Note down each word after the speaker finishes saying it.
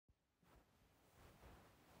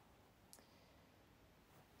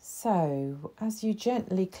So, as you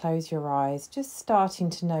gently close your eyes, just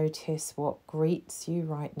starting to notice what greets you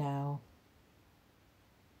right now.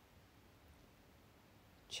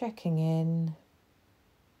 Checking in.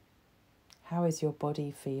 How is your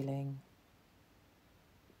body feeling?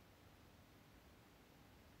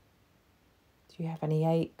 Do you have any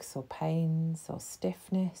aches or pains or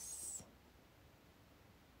stiffness?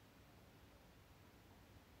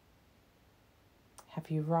 Have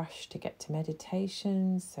you rushed to get to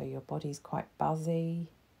meditation, so your body's quite buzzy?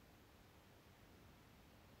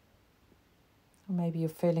 Or maybe you're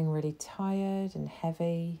feeling really tired and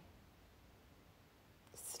heavy,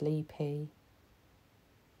 sleepy.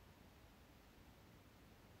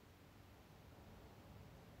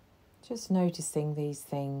 Just noticing these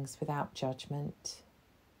things without judgment.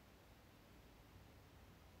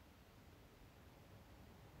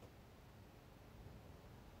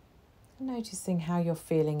 Noticing how you're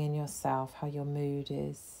feeling in yourself, how your mood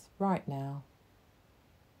is right now.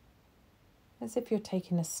 As if you're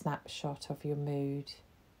taking a snapshot of your mood.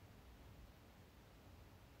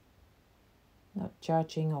 Not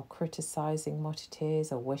judging or criticizing what it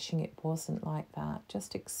is or wishing it wasn't like that.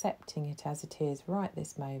 Just accepting it as it is right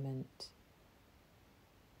this moment.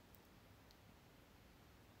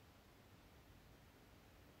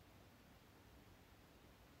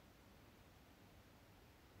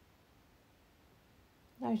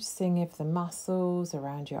 Noticing if the muscles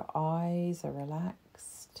around your eyes are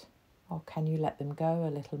relaxed, or can you let them go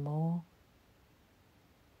a little more?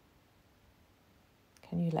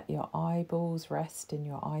 Can you let your eyeballs rest in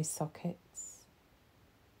your eye sockets?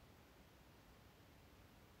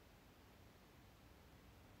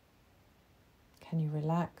 Can you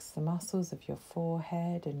relax the muscles of your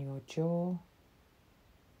forehead and your jaw?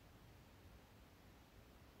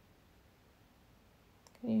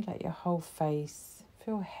 Can you let your whole face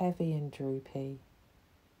feel heavy and droopy?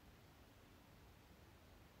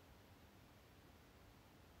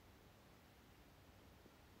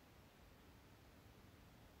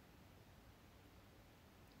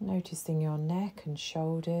 Noticing your neck and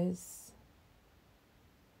shoulders.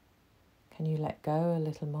 Can you let go a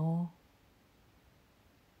little more?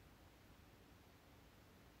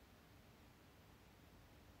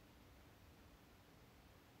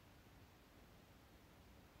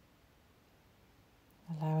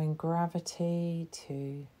 Allowing gravity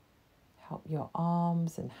to help your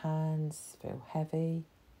arms and hands feel heavy.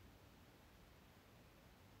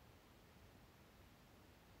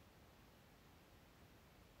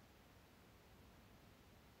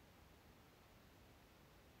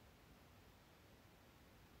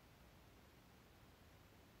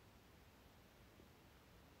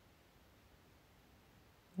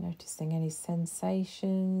 Noticing any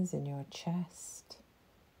sensations in your chest,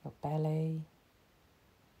 your belly.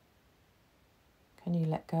 Can you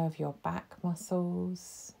let go of your back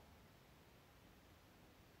muscles,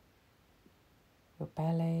 your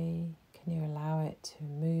belly? Can you allow it to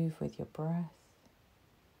move with your breath?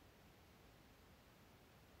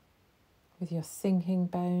 With your sinking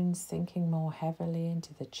bones sinking more heavily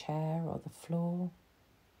into the chair or the floor.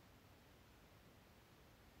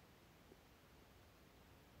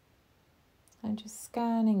 And just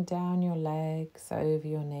scanning down your legs, over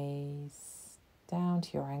your knees, down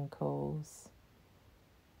to your ankles.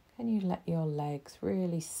 Can you let your legs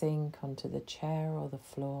really sink onto the chair or the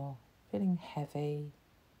floor, feeling heavy,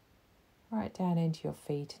 right down into your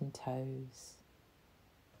feet and toes?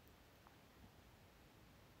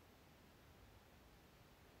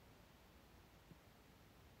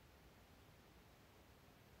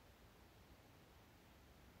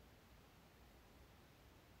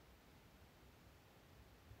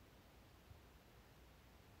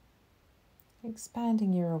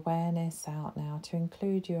 Expanding your awareness out now to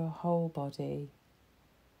include your whole body,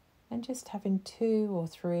 and just having 2 or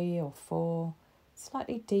 3 or 4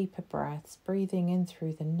 slightly deeper breaths, breathing in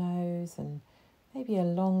through the nose and maybe a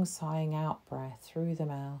long sighing out breath through the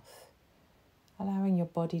mouth, allowing your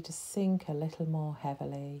body to sink a little more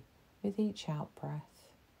heavily with each out breath.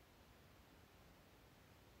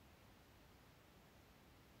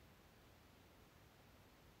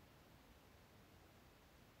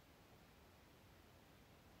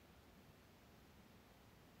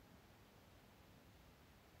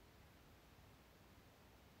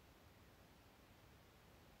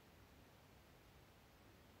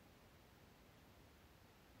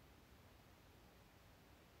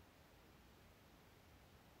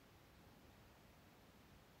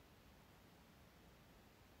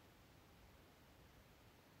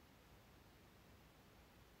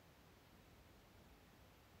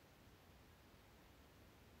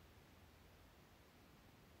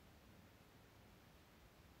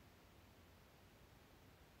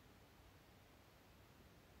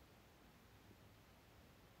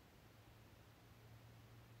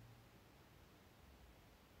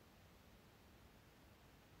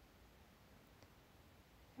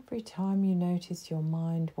 Every time you notice your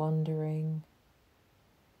mind wandering,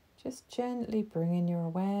 just gently bringing your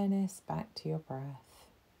awareness back to your breath.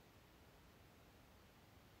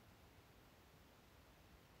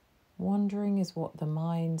 Wandering is what the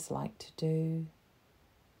minds like to do,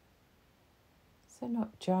 so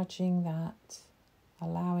not judging that,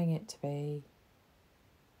 allowing it to be.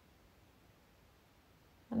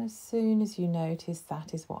 And as soon as you notice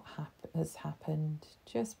that is what has happened,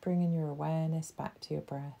 just bringing your awareness back to your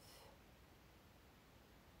breath.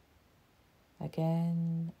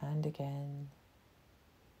 Again and again.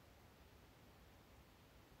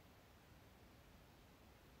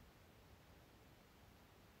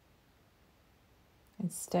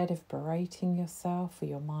 Instead of berating yourself for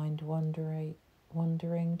your mind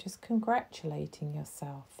wandering, just congratulating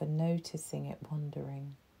yourself for noticing it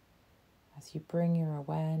wandering as you bring your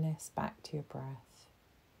awareness back to your breath.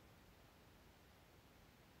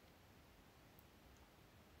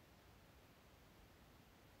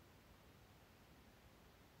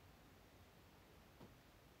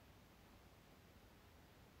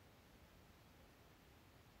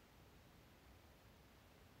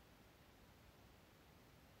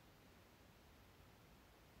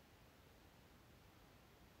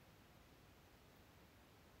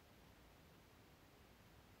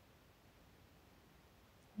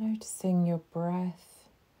 Noticing your breath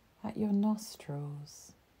at your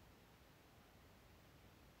nostrils.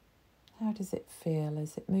 How does it feel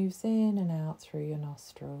as it moves in and out through your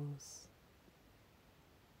nostrils?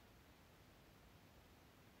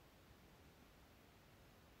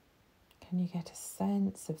 Can you get a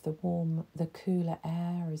sense of the cooler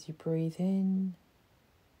air as you breathe in,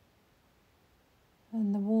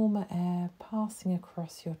 and the warmer air passing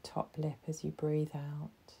across your top lip as you breathe out?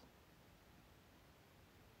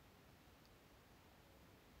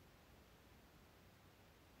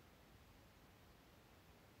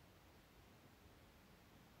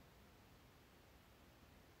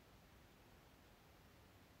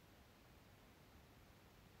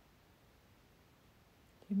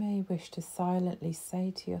 You may wish to silently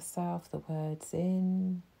say to yourself the words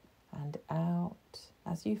in and out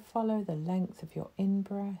as you follow the length of your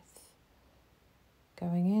in-breath,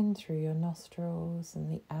 going in through your nostrils and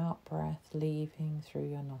the out-breath leaving through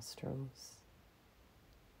your nostrils.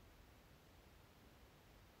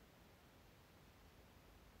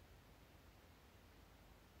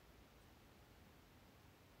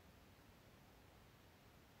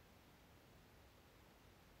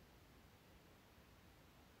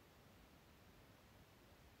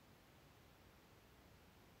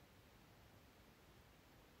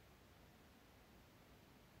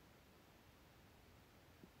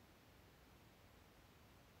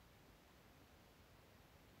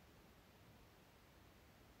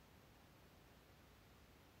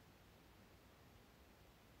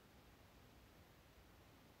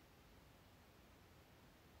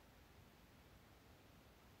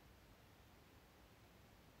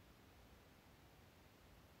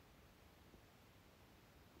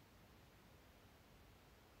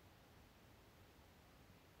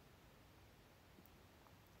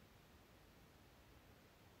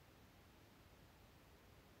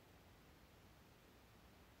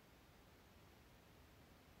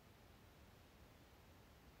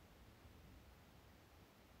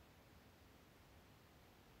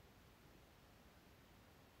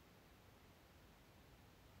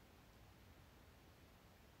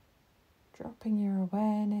 Dropping your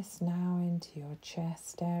awareness now into your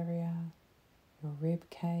chest area, your rib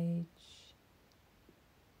cage.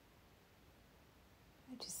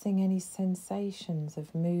 Noticing any sensations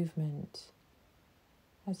of movement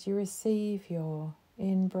as you receive your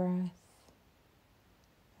in-breath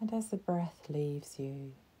and as the breath leaves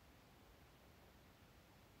you.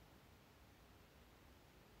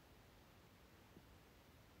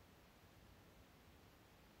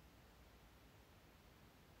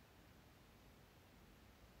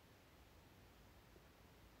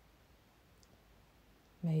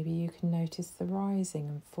 Maybe you can notice the rising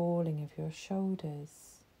and falling of your shoulders.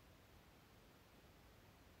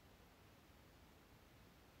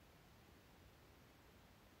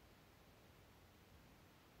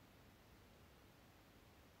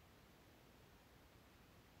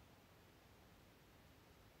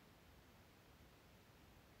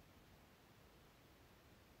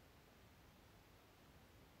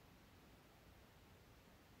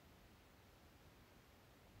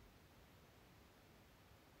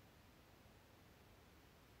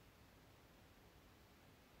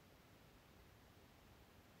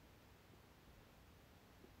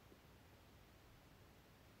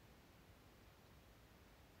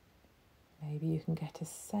 Maybe you can get a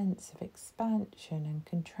sense of expansion and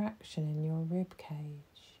contraction in your rib cage.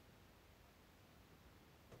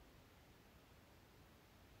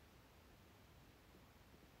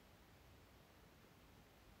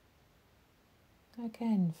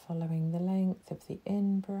 Again, following the length of the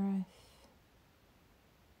in-breath,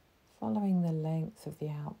 following the length of the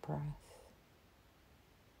out-breath.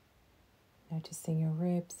 Noticing your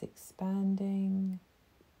ribs expanding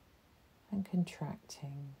and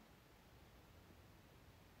contracting.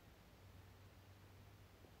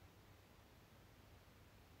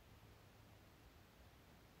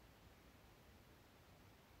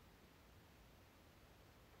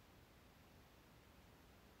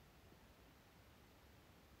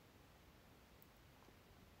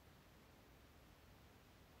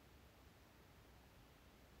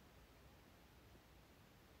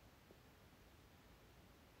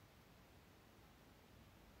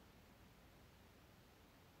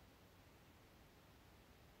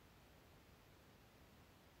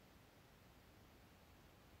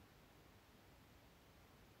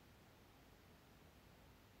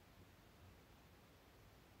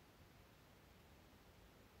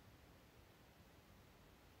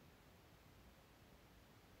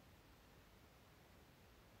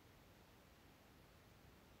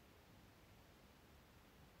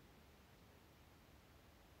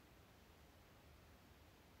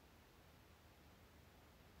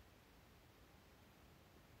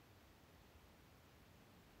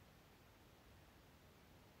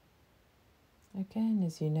 Again,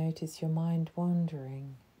 as you notice your mind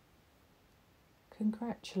wandering,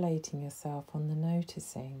 congratulating yourself on the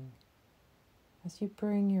noticing as you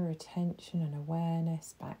bring your attention and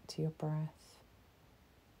awareness back to your breath.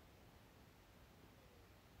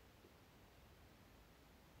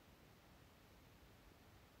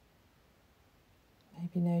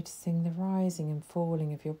 Maybe noticing the rising and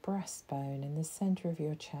falling of your breastbone in the center of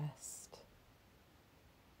your chest.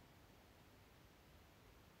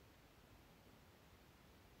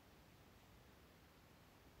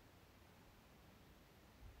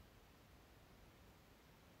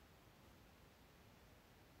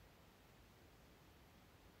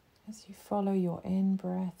 As you follow your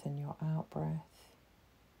in-breath and your out-breath,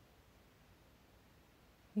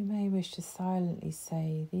 you may wish to silently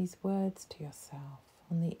say these words to yourself.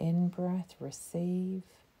 On the in-breath, receive.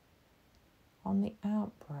 On the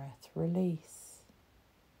out-breath, release.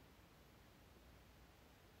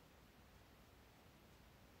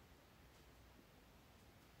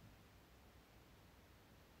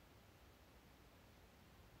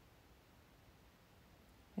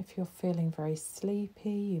 If you're feeling very sleepy,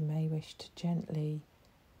 you may wish to gently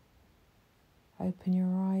open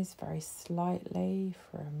your eyes very slightly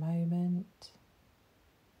for a moment.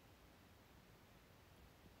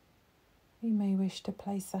 You may wish to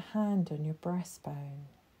place a hand on your breastbone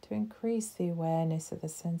to increase the awareness of the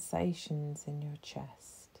sensations in your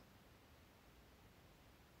chest.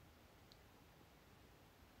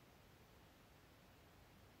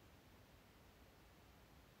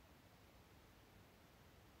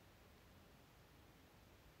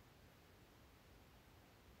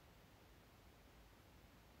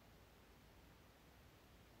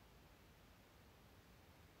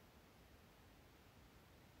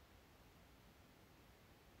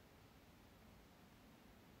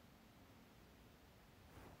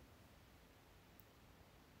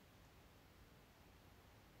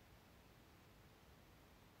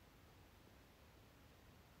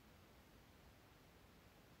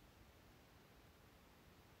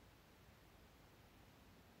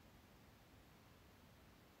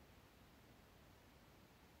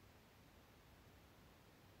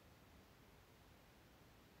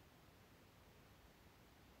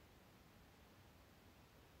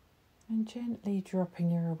 And gently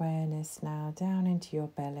dropping your awareness now down into your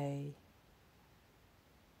belly.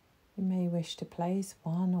 You may wish to place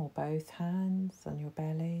one or both hands on your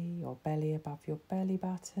belly above your belly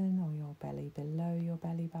button, or your belly below your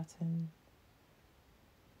belly button,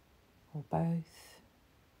 or both.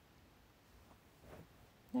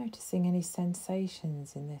 Noticing any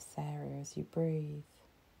sensations in this area as you breathe.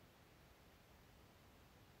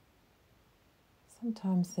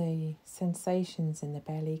 Sometimes the sensations in the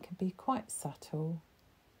belly can be quite subtle,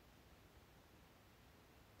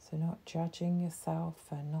 so not judging yourself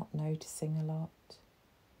for not noticing a lot.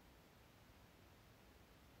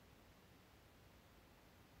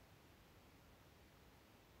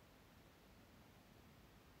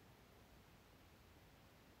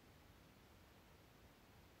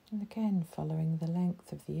 And again, following the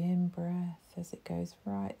length of the in-breath as it goes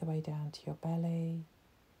right the way down to your belly.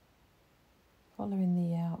 Following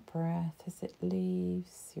the out-breath as it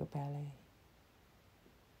leaves your belly.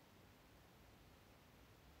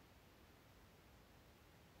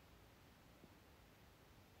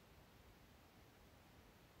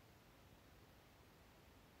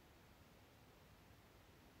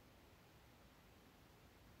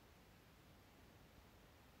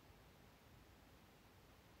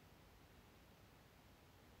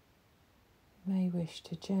 may wish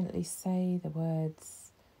to gently say the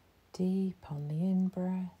words deep on the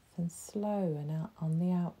in-breath and slow and out on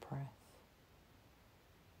the out-breath.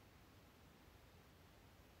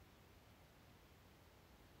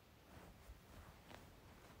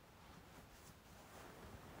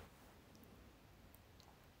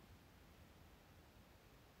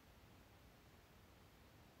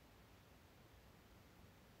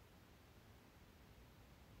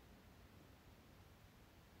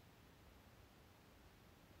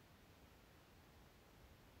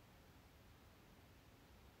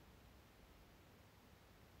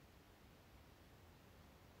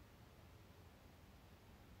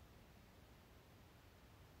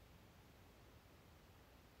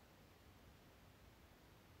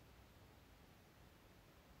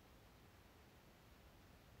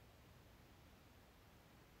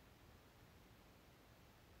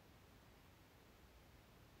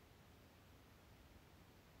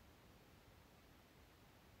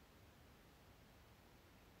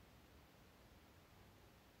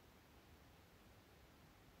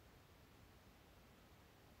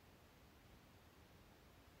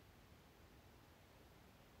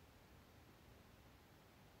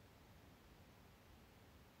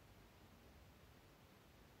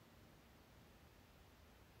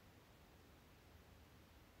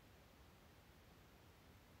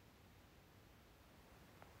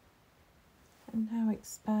 And now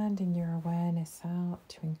expanding your awareness out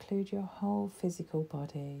to include your whole physical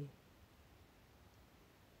body.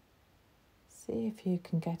 See if you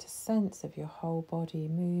can get a sense of your whole body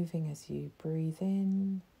moving as you breathe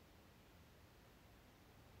in,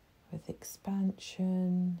 with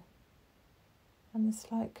expansion and the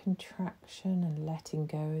slight contraction and letting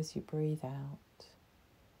go as you breathe out.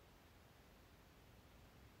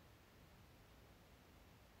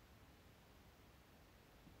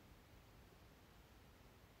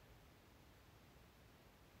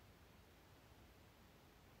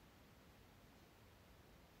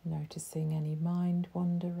 Noticing any mind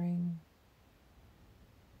wandering.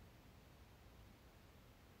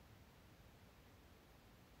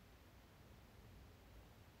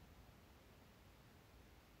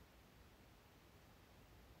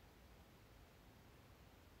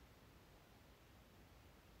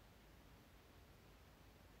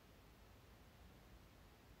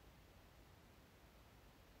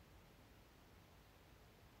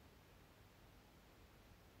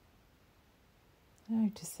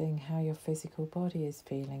 Noticing how your physical body is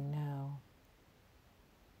feeling now.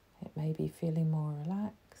 It may be feeling more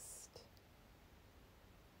relaxed,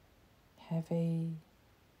 heavy,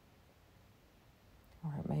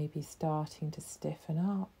 or it may be starting to stiffen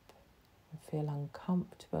up and feel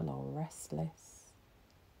uncomfortable or restless.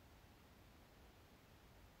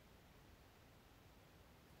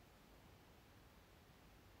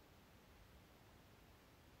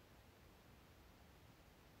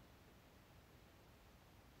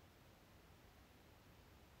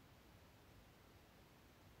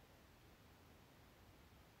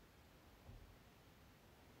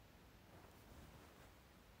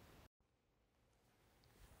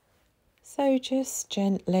 So just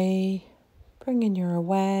gently bringing your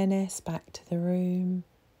awareness back to the room,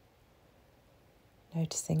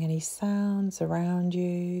 noticing any sounds around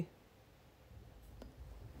you,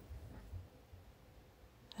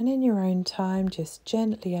 and in your own time just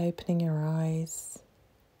gently opening your eyes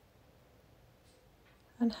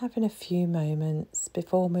and having a few moments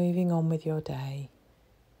before moving on with your day.